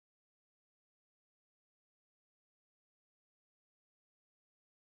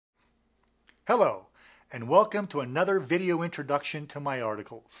Hello, and welcome to another video introduction to my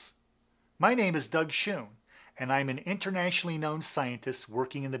articles. My name is Doug Schoon, and I'm an internationally known scientist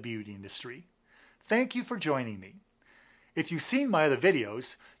working in the beauty industry. Thank you for joining me. If you've seen my other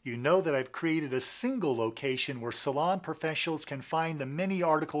videos, you know that I've created a single location where salon professionals can find the many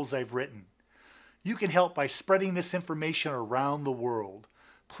articles I've written. You can help by spreading this information around the world.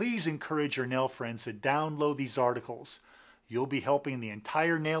 Please encourage your nail friends to download these articles. You'll be helping the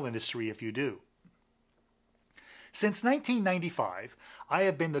entire nail industry if you do. Since 1995, I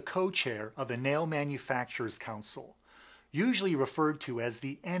have been the co-chair of the Nail Manufacturers Council, usually referred to as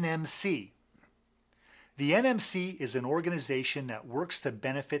the NMC. The NMC is an organization that works to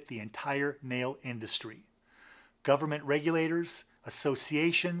benefit the entire nail industry. Government regulators,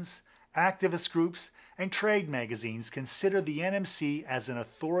 associations, activist groups, and trade magazines consider the NMC as an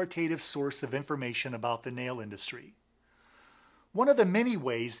authoritative source of information about the nail industry. One of the many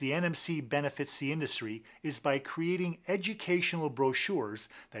ways the NMC benefits the industry is by creating educational brochures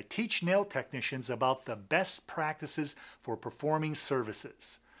that teach nail technicians about the best practices for performing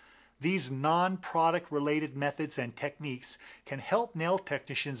services. These non-product related methods and techniques can help nail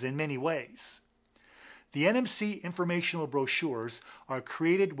technicians in many ways. The NMC informational brochures are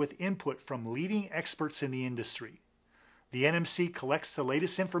created with input from leading experts in the industry. The NMC collects the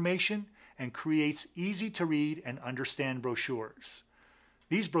latest information and creates easy-to-read and understand brochures.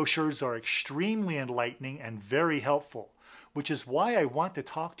 These brochures are extremely enlightening and very helpful, which is why I want to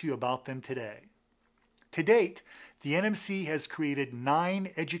talk to you about them today. To date, the NMC has created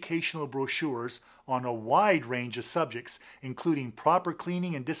 9 educational brochures on a wide range of subjects, including proper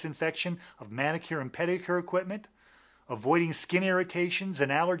cleaning and disinfection of manicure and pedicure equipment, avoiding skin irritations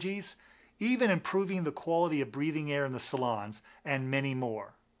and allergies, even improving the quality of breathing air in the salons, and many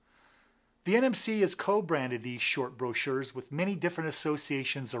more. The NMC has co-branded these short brochures with many different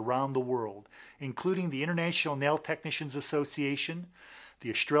associations around the world, including the International Nail Technicians Association, the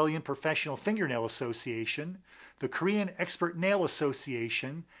Australian Professional Fingernail Association, the Korean Expert Nail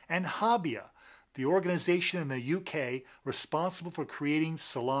Association, and Habia, the organization in the UK responsible for creating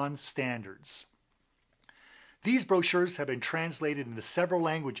salon standards. These brochures have been translated into several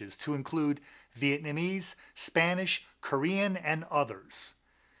languages to include Vietnamese, Spanish, Korean, and others.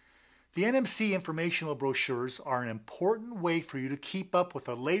 The NMC informational brochures are an important way for you to keep up with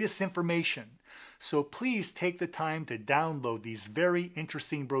the latest information, so please take the time to download these very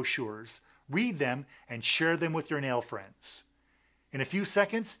interesting brochures, read them, and share them with your nail friends. In a few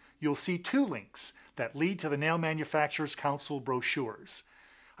seconds, you'll see 2 links that lead to the Nail Manufacturers Council brochures.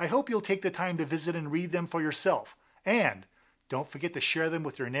 I hope you'll take the time to visit and read them for yourself, and don't forget to share them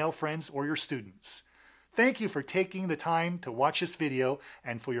with your nail friends or your students. Thank you for taking the time to watch this video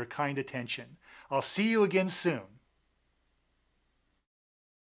and for your kind attention. I'll see you again soon.